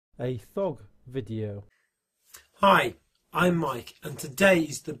a thog video. Hi, I'm Mike, and today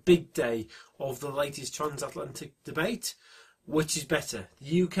is the big day of the latest transatlantic debate. Which is better,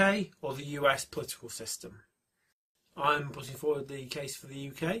 the UK or the US political system? I'm putting forward the case for the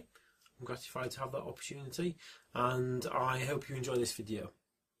UK. I'm gratified to have that opportunity, and I hope you enjoy this video.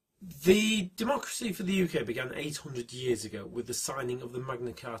 The democracy for the UK began 800 years ago with the signing of the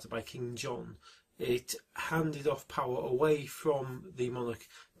Magna Carta by King John. It handed off power away from the monarch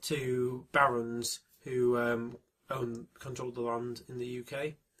to barons who controlled the land in the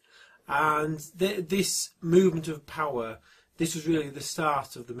UK. And this movement of power, this was really the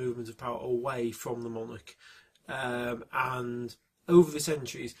start of the movement of power away from the monarch. And over the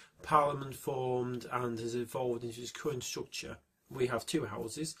centuries, Parliament formed and has evolved into its current structure. We have two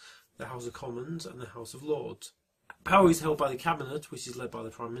houses, the House of Commons and the House of Lords. Power is held by the Cabinet, which is led by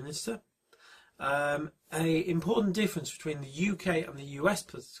the Prime Minister. An important difference between the UK and the US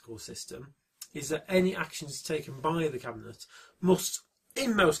political system is that any actions taken by the Cabinet must,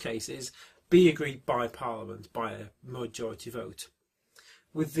 in most cases, be agreed by Parliament by a majority vote.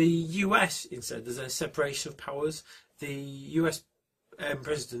 With the US, instead, there's a separation of powers. The US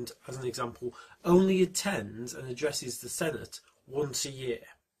President, as an example, only attends and addresses the Senate once a year,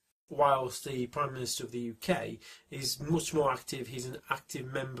 whilst the Prime Minister of the UK is much more active. He's an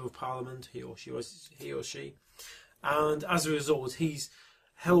active member of Parliament, he or she, and as a result he's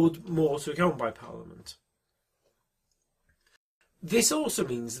held more to account by Parliament. This also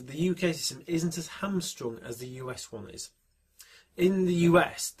means that the UK system isn't as hamstrung as the US one is. In the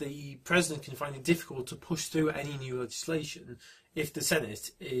US, the President can find it difficult to push through any new legislation if the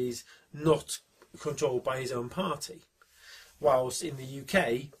Senate is not controlled by his own party. Whilst in the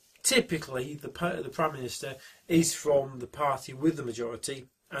UK, typically the Prime Minister is from the party with the majority,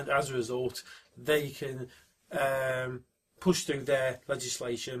 and as a result they can push through their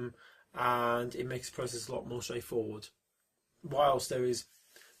legislation, and it makes the process a lot more straightforward. Whilst there is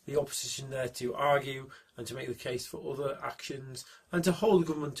the opposition there to argue and to make the case for other actions and to hold the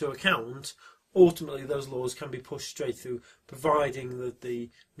government to account, ultimately those laws can be pushed straight through, providing that the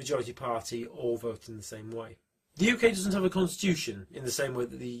majority party all vote in the same way. The UK doesn't have a constitution in the same way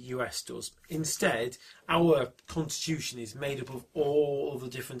that the US does. Instead, our constitution is made up of all the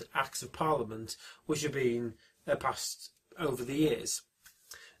different acts of Parliament which have been passed over the years.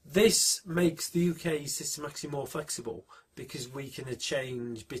 This makes the UK system actually more flexible, because we can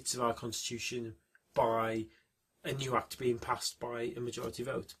change bits of our constitution by a new act being passed by a majority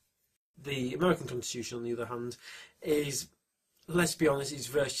vote. The American constitution, on the other hand, is, let's be honest, it's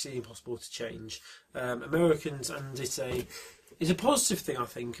virtually impossible to change. Americans, and it's a positive thing, I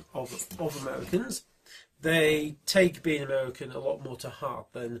think, of Americans. They take being American a lot more to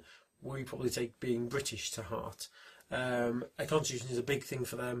heart than we probably take being British to heart. A constitution is a big thing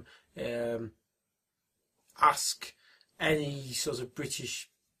for them. Ask any sort of British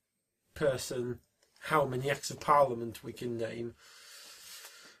person how many acts of Parliament we can name.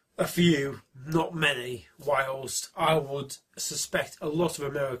 A few, not many, whilst I would suspect a lot of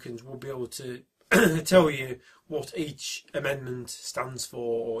Americans will be able to tell you what each amendment stands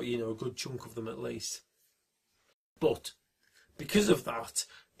for, or, a good chunk of them at least. But because of that,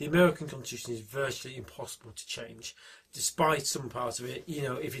 the American Constitution is virtually impossible to change, despite some parts of it.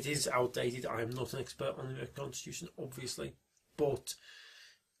 If it is outdated, I am not an expert on the American Constitution, obviously, but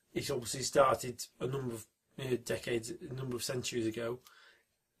it obviously started a number of decades, a number of centuries ago.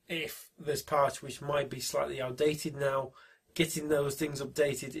 If there's parts which might be slightly outdated now, getting those things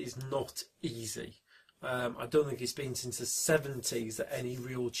updated is not easy. I don't think it's been since the 70s that any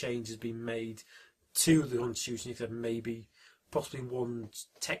real change has been made to the Constitution, except maybe possibly one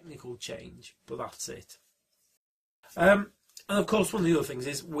technical change, but that's it. And of course, one of the other things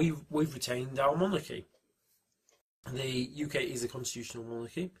is we've retained our monarchy. The UK is a constitutional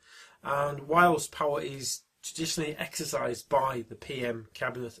monarchy, and whilst power is traditionally exercised by the PM,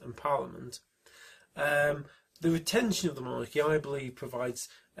 Cabinet and Parliament, the retention of the monarchy, I believe, provides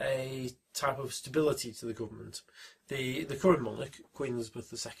a type of stability to the government. The current monarch, Queen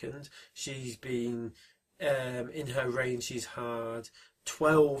Elizabeth II, she's been, in her reign, she's had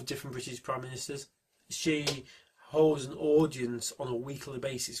 12 different British Prime Ministers. She holds an audience on a weekly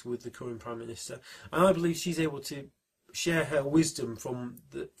basis with the current Prime Minister, and I believe she's able to share her wisdom from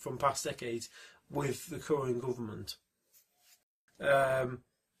past decades with the current government.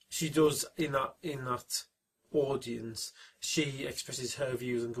 She does in that audience. She expresses her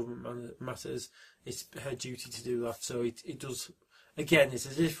views on government matters. It's her duty to do that. So it does. Again, it's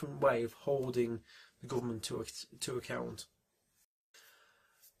a different way of holding the government to account.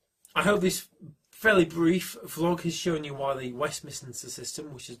 I hope this fairly brief vlog has shown you why the Westminster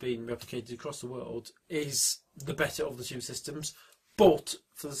system, which has been replicated across the world, is the better of the two systems. But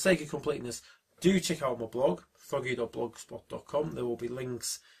for the sake of completeness, do check out my blog, froggy.blogspot.com. There will be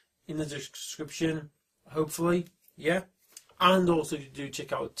links in the description, hopefully, yeah. And also do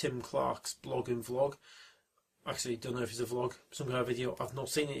check out Tim Clark's blog and vlog. Actually, don't know if it's a vlog, some kind of video. I've not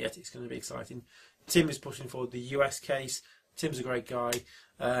seen it yet. It's going to be exciting. Tim is pushing forward the US case. Tim's a great guy.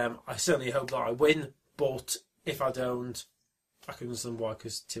 I certainly hope that I win, but if I don't, I can understand why,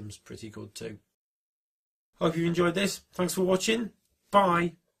 because Tim's pretty good too. Hope you enjoyed this. Thanks for watching.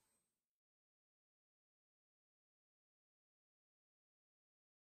 Bye.